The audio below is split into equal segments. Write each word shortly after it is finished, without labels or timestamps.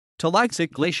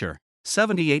Tulaczyk Glacier,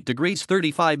 78 degrees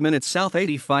 35 minutes south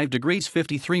 85 degrees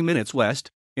 53 minutes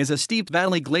west, is a steep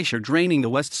valley glacier draining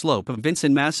the west slope of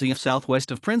Vinson Massif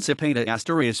southwest of Príncipe de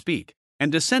Asturias Peak,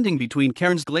 and descending between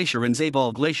Cairns Glacier and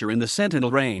Zapol Glacier in the Sentinel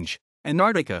Range,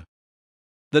 Antarctica.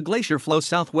 The glacier flows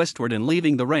southwestward and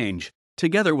leaving the range,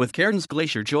 together with Cairns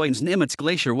Glacier joins Nimitz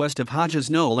Glacier west of Hodges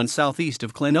Knoll and southeast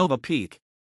of Klenova Peak.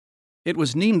 It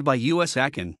was named by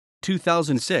US-ACAN,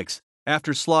 2006,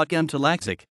 after Slawek M.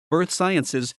 Tulaczyk, Earth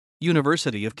Sciences,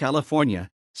 University of California,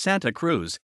 Santa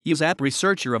Cruz, USAP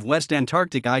researcher of West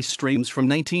Antarctic ice streams from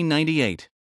 1998.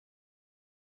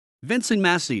 Vinson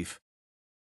Massif.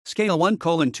 Scale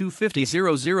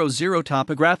 1:250,000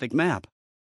 Topographic map.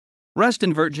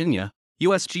 Reston, Virginia,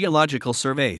 U.S. Geological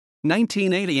Survey,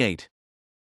 1988.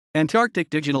 Antarctic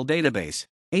Digital Database,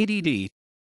 ADD.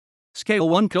 Scale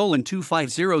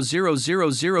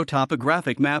 1:250,000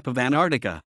 Topographic map of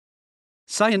Antarctica.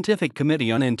 Scientific Committee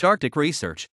on Antarctic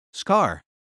Research, SCAR.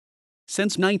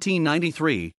 Since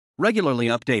 1993, regularly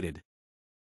updated.